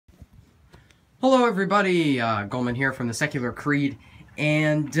Hello everybody, GULMAN here from the Secular Creed,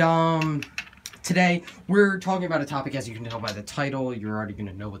 and today we're talking about a topic, as you can tell by the title. You're already going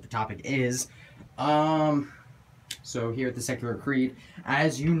to know what the topic is. So here at the Secular Creed,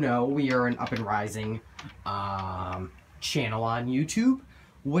 as you know, we are an up and rising channel on YouTube,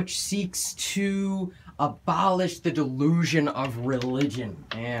 which seeks to abolish the delusion of religion.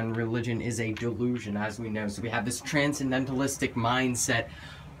 And religion is a delusion, as we know. So we have this transcendentalistic mindset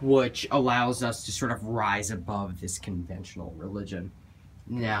which allows us to sort of rise above this conventional religion.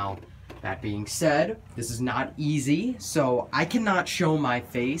 Now, that being said, this is not easy, so I cannot show my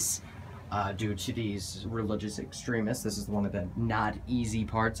face due to these religious extremists. This is one of the not easy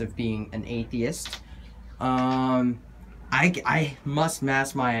parts of being an atheist. I must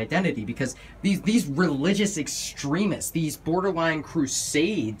mask my identity because these religious extremists, these borderline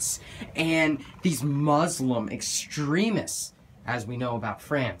crusades, and these Muslim extremists, as we know about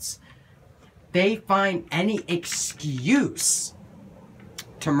France, they find any excuse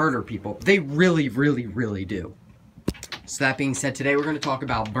to murder people. They really, really, really do. So that being said, today we're going to talk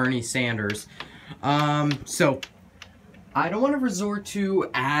about Bernie Sanders. So I don't want to resort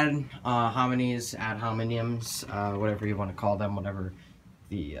to ad hominems, whatever you want to call them, whatever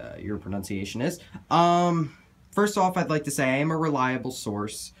the your pronunciation is. First off, I'd like to say I am a reliable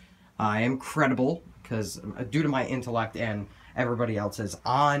source. I am credible because due to my intellect and everybody else's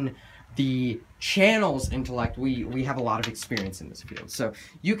on the channel's intellect, we have a lot of experience in this field. So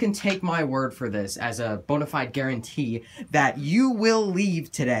you can take my word for this as a bona fide guarantee that you will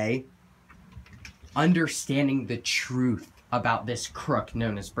leave today understanding the truth about this crook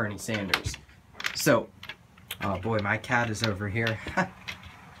known as Bernie Sanders. So, oh boy, my cat is over here.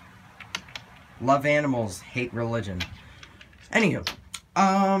 Love animals, hate religion. Anywho,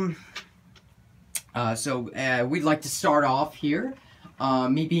 we'd like to start off here.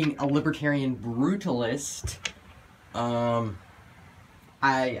 Me being a libertarian brutalist, I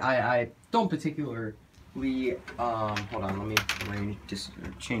don't particularly, hold on, let me just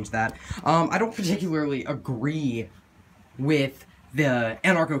change that. I don't particularly agree with the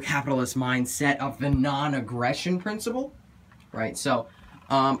anarcho-capitalist mindset of the non-aggression principle, right? So,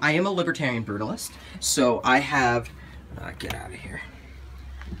 I am a libertarian brutalist, so I have, get out of here.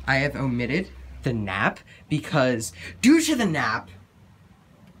 I have omitted the nap because due to the nap,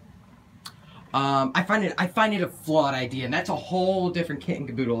 I find it a flawed idea, and that's a whole different kit and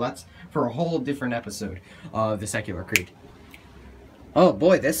caboodle. That's for a whole different episode of the Secular Creed. Oh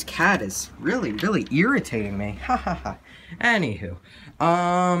boy, this cat is really, really irritating me. Ha ha ha. Anywho,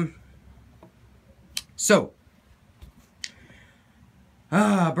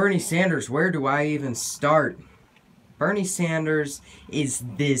 Bernie Sanders, where do I even start? Bernie Sanders is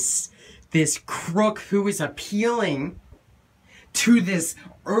this crook who is appealing to this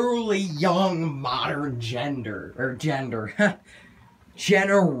early young modern generation.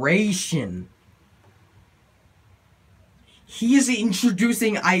 He is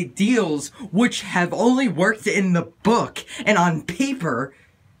introducing ideals which have only worked in the book and on paper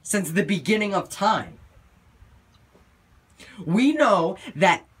since the beginning of time. We know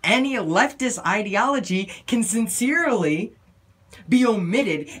that any leftist ideology can sincerely be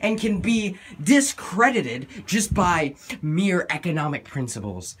omitted and can be discredited just by mere economic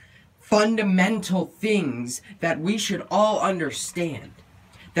principles. Fundamental things that we should all understand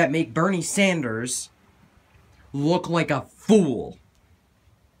that make Bernie Sanders look like a fool.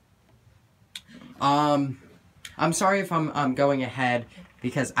 I'm sorry if I'm going ahead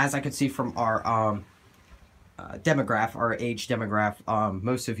because, as I could see from our demograph, our age demograph,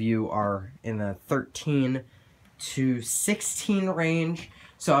 most of you are in the 13 to 16 range,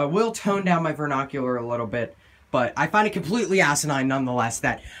 so I will tone down my vernacular a little bit, but I find it completely asinine nonetheless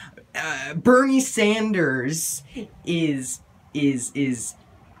that Bernie Sanders is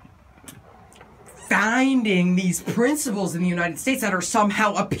finding these principles in the United States that are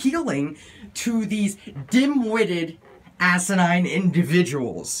somehow appealing to these dim-witted, asinine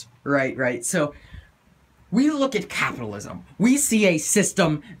individuals, right? So we look at capitalism. We see a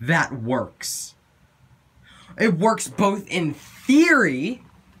system that works. It works both in theory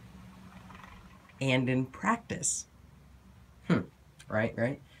and in practice.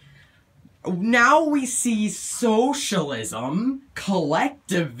 Right? Now we see socialism,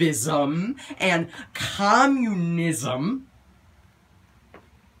 collectivism, and communism.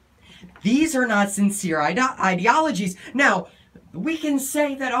 These are not sincere ideologies. Now, we can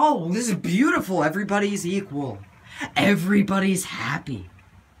say that, oh, this is beautiful, everybody's equal, everybody's happy.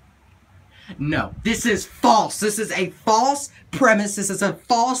 No, this is false. This is a false premise. This is a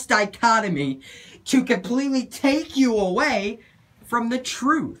false dichotomy to completely take you away from the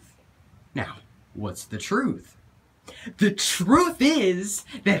truth. Now, what's the truth? The truth is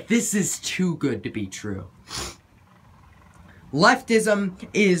that this is too good to be true. Leftism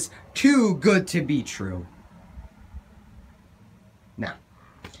is too good to be true. Now,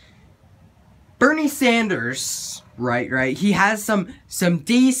 Bernie Sanders, right, he has some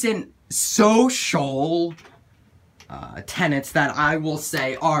decent social tenets that I will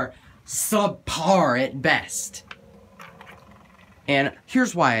say are subpar at best. And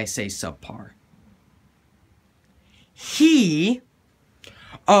here's why I say subpar. He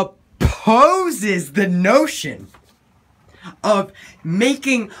opposes the notion of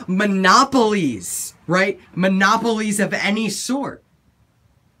making monopolies, right? Monopolies of any sort.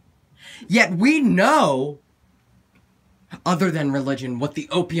 Yet we know, other than religion, what the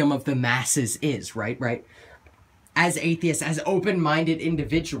opium of the masses is, right? As atheists, as open-minded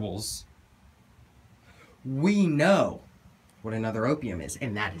individuals, we know what another opium is,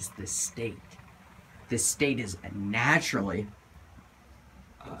 and that is the state. The state is naturally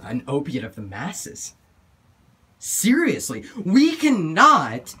an opiate of the masses. Seriously, we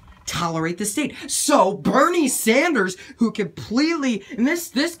cannot tolerate the state. So Bernie Sanders, who completely, and this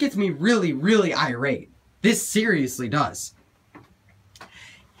gets me really, really irate. This seriously does.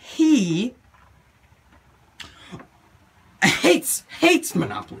 He hates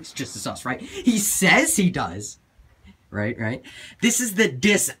monopolies just as us, right? He says he does, right? This is the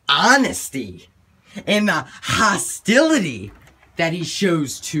dishonesty and the hostility that he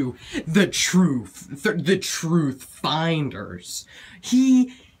shows to the truth finders.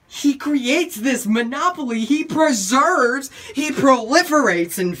 He creates this monopoly. He preserves, he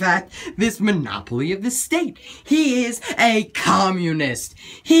proliferates, in fact, this monopoly of the state. He is a communist.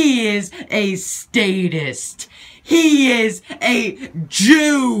 He is a statist. He is a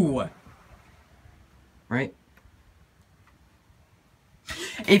Jew. Right?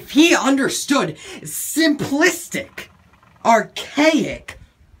 If he understood simplistic, archaic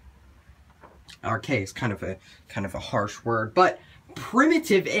is kind of a harsh word, but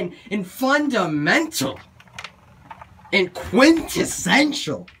primitive and fundamental and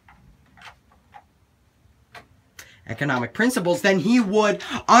quintessential economic principles, then he would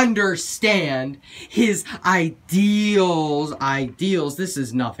understand his ideals. This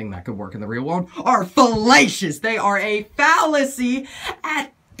is nothing that could work in the real world, are fallacious. They are a fallacy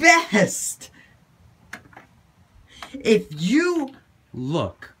at best. If you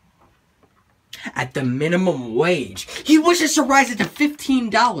look at the minimum wage, he wishes to rise it to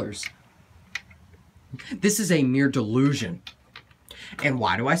 $15. This is a mere delusion. And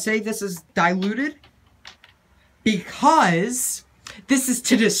why do I say this is diluted? Because this is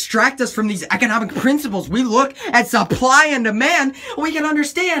to distract us from these economic principles. We look at supply and demand, and we can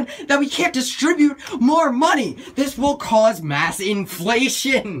understand that we can't distribute more money. This will cause mass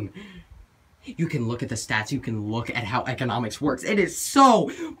inflation. You can look at the stats, you can look at how economics works. It is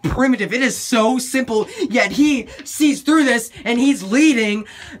so primitive, it is so simple, yet he sees through this and he's leading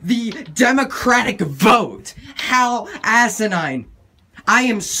the Democratic vote. How asinine. I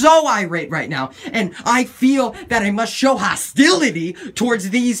am so irate right now, and I feel that I must show hostility towards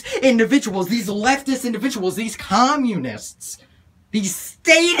these individuals, these leftist individuals, these communists, these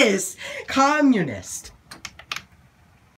statist communists.